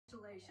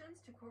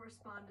Congratulations to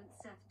correspondent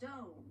Seth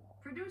Doan,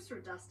 producer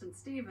Dustin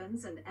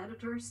Stevens, and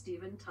editor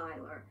Steven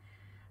Tyler.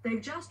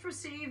 They've just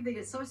received the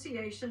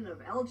Association of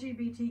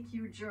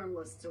LGBTQ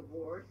Journalists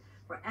Award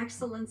for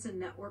Excellence in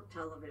Network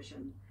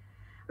Television.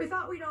 We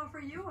thought we'd offer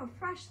you a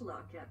fresh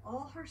look at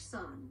All Her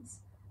Sons,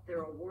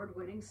 their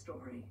award-winning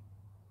story.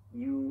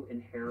 You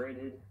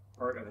inherited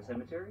part of a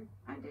cemetery?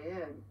 I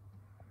did.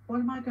 What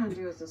am I going to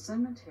do with a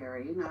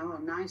cemetery? You know,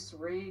 a nice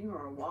ring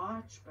or a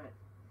watch, but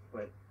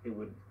it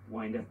would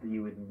wind up that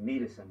you would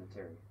need a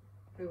cemetery.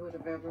 who would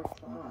have ever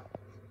thought?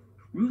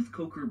 Ruth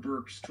Coker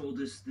Burks told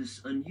us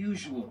this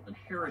unusual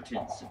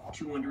inheritance of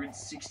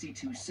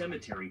 262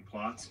 cemetery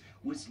plots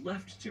was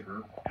left to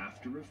her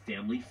after a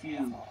family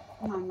feud.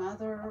 My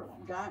mother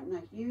got in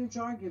a huge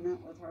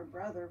argument with her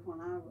brother when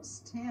I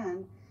was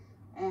 10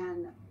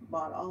 and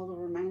bought all the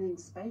remaining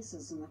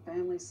spaces in the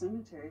family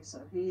cemetery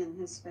so he and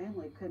his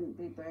family couldn't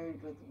be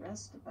buried with the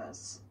rest of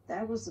us.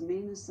 That was the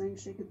meanest thing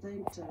she could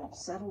think to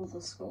settle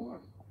the score.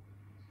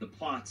 The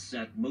plots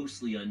sat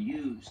mostly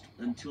unused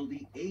until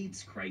the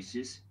AIDS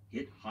crisis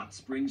hit Hot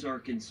Springs,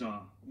 Arkansas.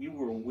 You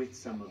were with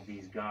some of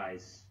these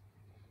guys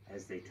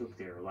as they took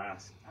their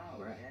last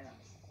breath.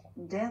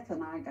 Yes. Death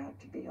and I got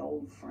to be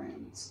old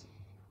friends.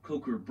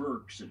 Coker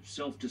Burks, a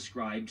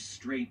self-described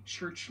straight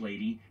church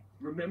lady,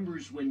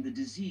 remembers when the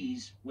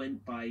disease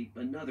went by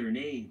another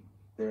name.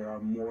 There are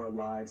more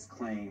lives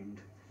claimed,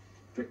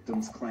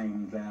 victims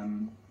claimed,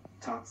 than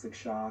toxic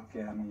shock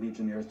and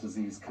Legionnaire's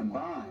disease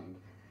combined.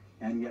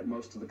 And yet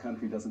most of the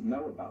country doesn't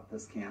know about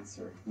this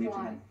cancer.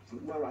 Why?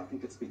 Well, I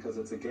think it's because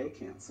it's a gay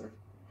cancer.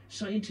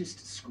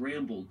 Scientists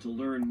scrambled to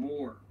learn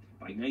more.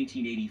 By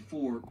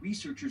 1984,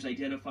 researchers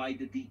identified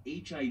that the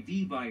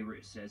HIV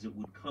virus, as it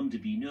would come to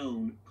be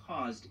known,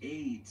 caused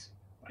AIDS.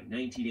 By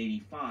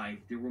 1985,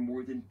 there were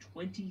more than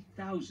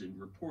 20,000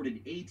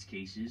 reported AIDS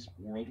cases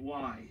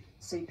worldwide.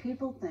 See,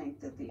 people think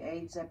that the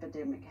AIDS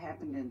epidemic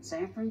happened in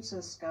San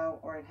Francisco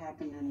or it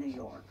happened in New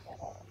York.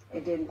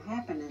 It didn't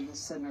happen in the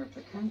center of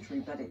the country,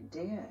 but it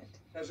did.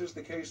 As is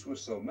the case with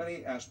so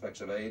many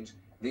aspects of AIDS,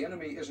 the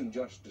enemy isn't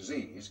just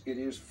disease, it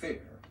is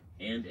fear.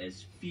 And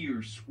as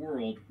fear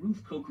swirled,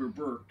 Ruth Coker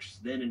Burks,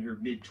 then in her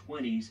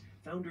mid-20s,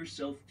 found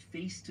herself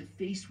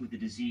face-to-face with the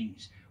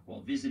disease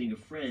while visiting a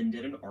friend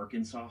at an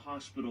Arkansas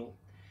hospital.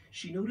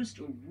 She noticed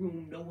a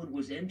room no one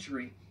was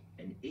entering.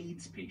 An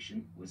AIDS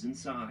patient was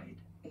inside.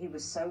 He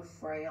was so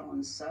frail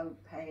and so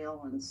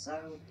pale and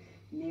so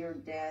near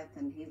death,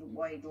 and he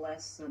weighed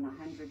less than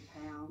 100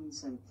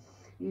 pounds, and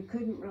you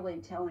couldn't really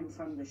tell him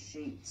from the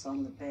sheets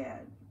on the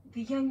bed.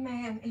 The young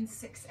man in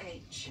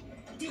 6H.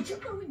 Did you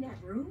go in that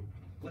room?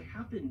 What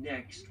happened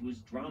next was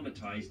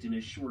dramatized in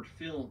a short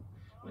film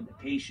when the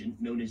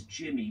patient, known as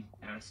Jimmy,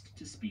 asked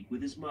to speak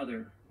with his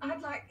mother.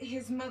 I'd like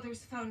his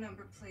mother's phone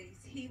number, please.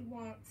 He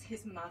wants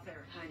his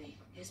mother. Honey,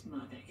 his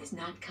mother is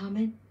not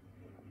coming.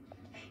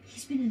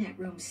 He's been in that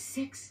room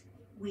 6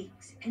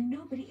 weeks, and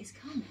nobody is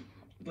coming.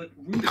 But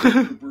Ruth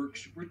Coker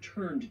Burks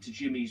returned to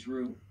Jimmy's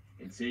room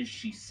and says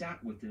she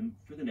sat with him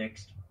for the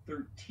next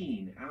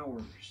 13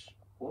 hours.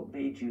 What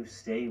made you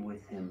stay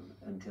with him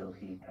until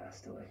he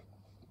passed away?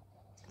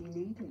 He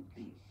needed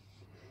me.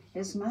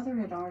 His mother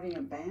had already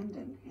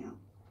abandoned him.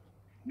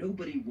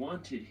 Nobody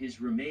wanted his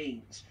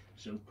remains,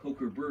 so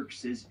Coker Burks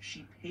says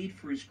she paid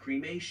for his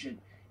cremation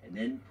and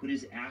then put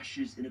his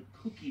ashes in a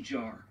cookie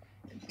jar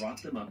and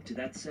brought them up to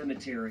that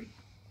cemetery.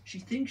 She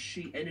thinks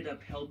she ended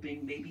up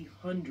helping maybe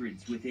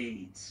hundreds with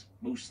AIDS,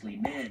 mostly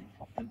men,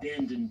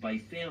 abandoned by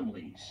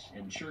families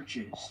and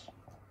churches.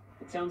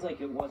 It sounds like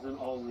it wasn't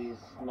always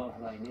love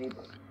thy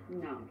neighbor.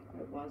 No,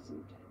 it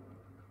wasn't.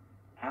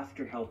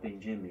 After helping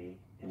Jimmy,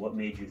 what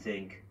made you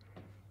think,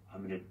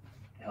 I'm going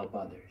to help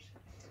others?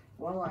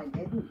 Well, I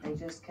didn't. They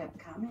just kept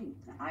coming.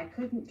 I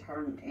couldn't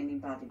turn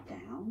anybody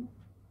down.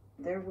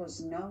 There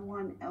was no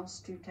one else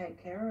to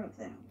take care of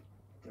them.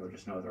 There were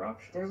just no other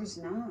options? There was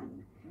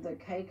none. The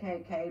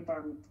KKK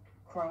burned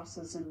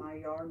crosses in my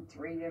yard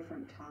 3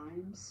 different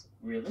times.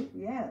 Really?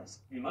 Yes.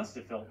 You must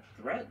have felt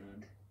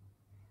threatened.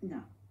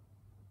 No.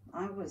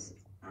 I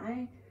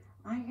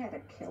had a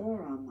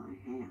killer on my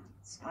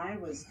hands. I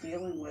was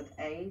dealing with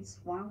AIDS.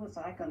 Why was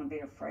I going to be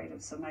afraid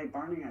of somebody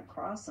burning a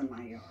cross in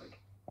my yard?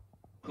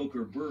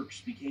 Coker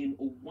Burks became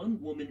a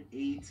one-woman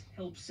AIDS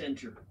help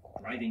center,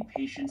 driving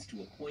patients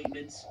to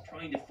appointments,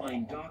 trying to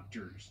find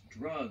doctors,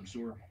 drugs,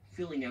 or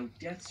filling out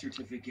death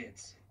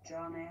certificates.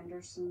 John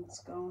Anderson's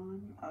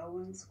gone,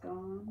 Owen's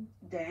gone,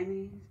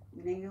 Danny,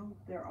 Neil,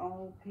 they're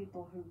all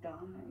people who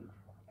died.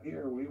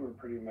 Here we were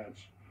pretty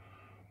much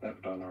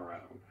left on our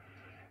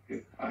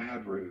own. I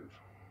had Ruth.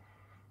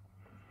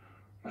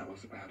 That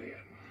was about it.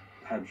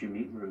 How'd you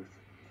meet Ruth?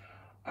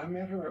 I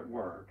met her at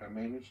work. I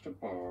managed a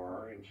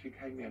bar, and she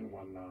came in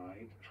one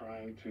night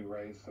trying to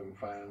raise some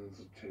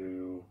funds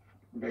to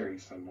bury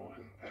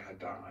someone that had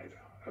died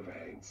of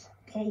AIDS.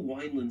 Paul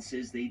Wineland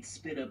says they'd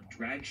spin up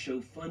drag show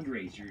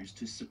fundraisers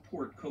to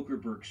support Coker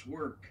Burks'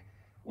 work.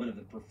 One of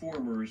the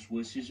performers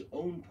was his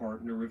own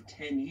partner of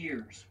 10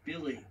 years,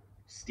 Billy.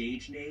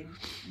 Stage name,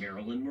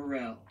 Marilyn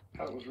Morell. I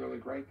thought it was really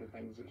great, the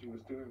things that she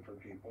was doing for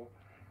people.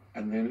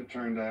 And then it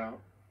turned out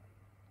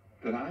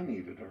that I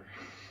needed her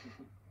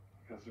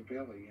because of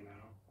Billy, you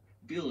know.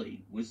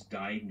 Billy was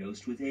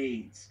diagnosed with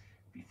AIDS.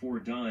 Before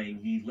dying,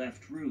 he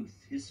left Ruth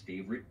his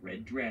favorite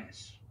red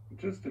dress.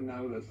 Just to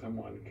know that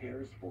someone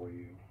cares for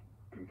you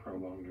can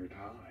prolong your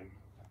time.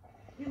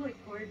 You look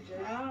gorgeous.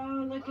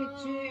 Oh, look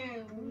at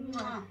you.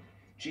 Mwah.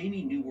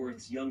 Jamie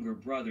Newworth's younger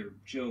brother,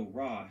 Joe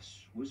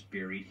Ross, was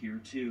buried here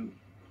too.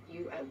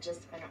 You have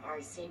just been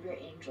our savior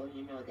angel,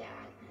 you know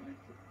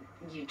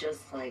that. You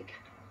just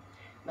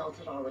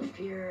melted all the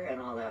fear and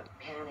all the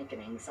panic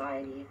and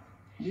anxiety.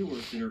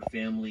 Newworth and her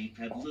family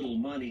had little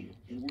money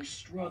and were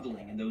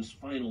struggling in those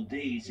final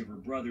days of her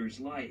brother's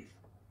life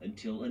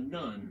until a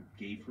nun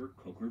gave her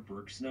Coker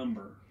Burke's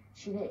number.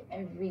 She did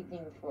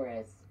everything for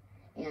us,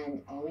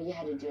 and all we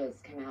had to do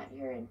is come out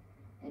here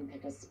and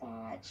pick a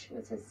spot. She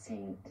was a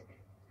saint.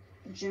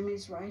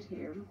 Jimmy's right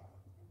here.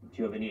 Do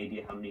you have any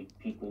idea how many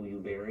people you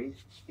buried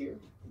here?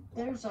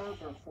 There's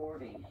over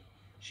 40.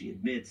 She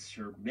admits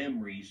her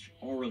memories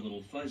are a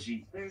little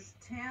fuzzy, There's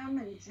Tim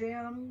and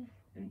Jim.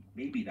 and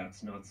maybe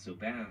that's not so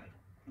bad.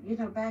 You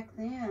know, back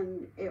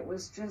then, it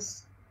was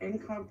just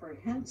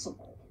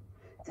incomprehensible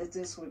that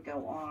this would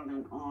go on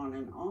and on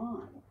and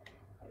on.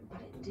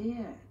 But it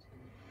did.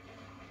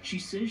 She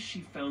says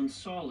she found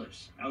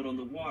solace out on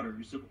the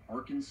waters of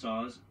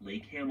Arkansas's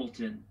Lake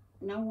Hamilton.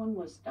 No one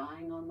was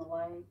dying on the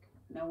lake.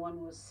 No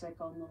one was sick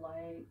on the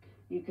lake.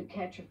 You could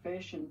catch a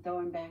fish and throw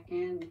him back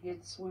in, and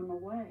he'd swim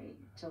away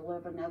to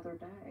live another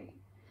day.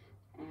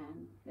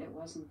 And it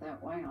wasn't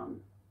that way on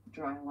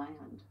dry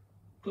land.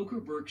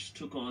 Coker Burks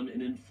took on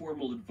an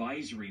informal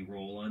advisory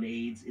role on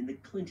AIDS in the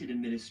Clinton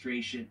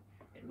administration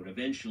and would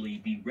eventually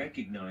be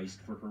recognized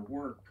for her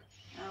work.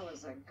 That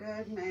was a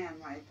good man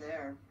right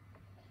there.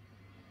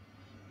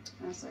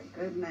 That's a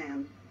good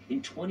man.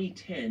 In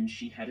 2010,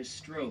 she had a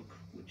stroke,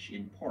 which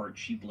in part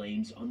she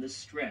blames on the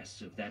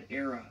stress of that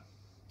era.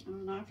 Oh,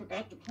 and I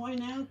forgot to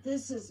point out,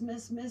 this is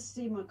Miss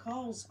Misty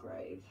McCall's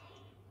grave.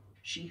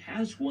 She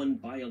has one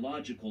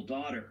biological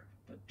daughter,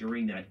 but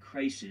during that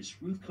crisis,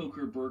 Ruth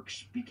Coker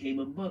Burks became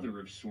a mother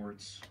of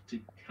sorts to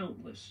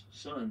countless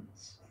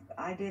sons.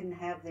 I didn't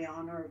have the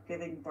honor of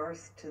giving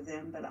birth to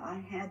them, but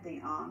I had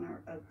the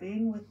honor of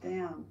being with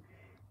them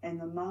in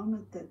the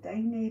moment that they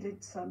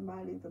needed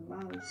somebody the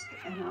most.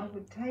 And I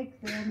would take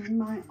them in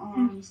my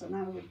arms and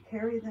I would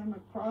carry them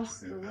across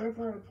the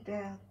river of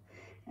death.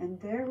 And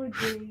there would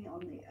be on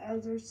the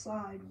other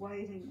side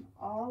waiting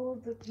all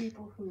of the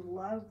people who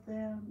loved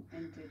them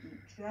and didn't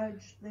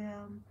judge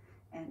them.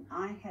 And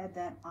I had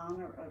that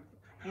honor of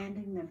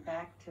handing them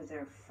back to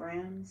their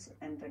friends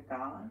and to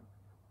God.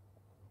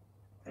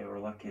 They were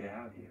lucky to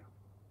have you.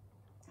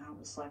 I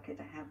was lucky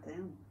to have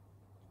them.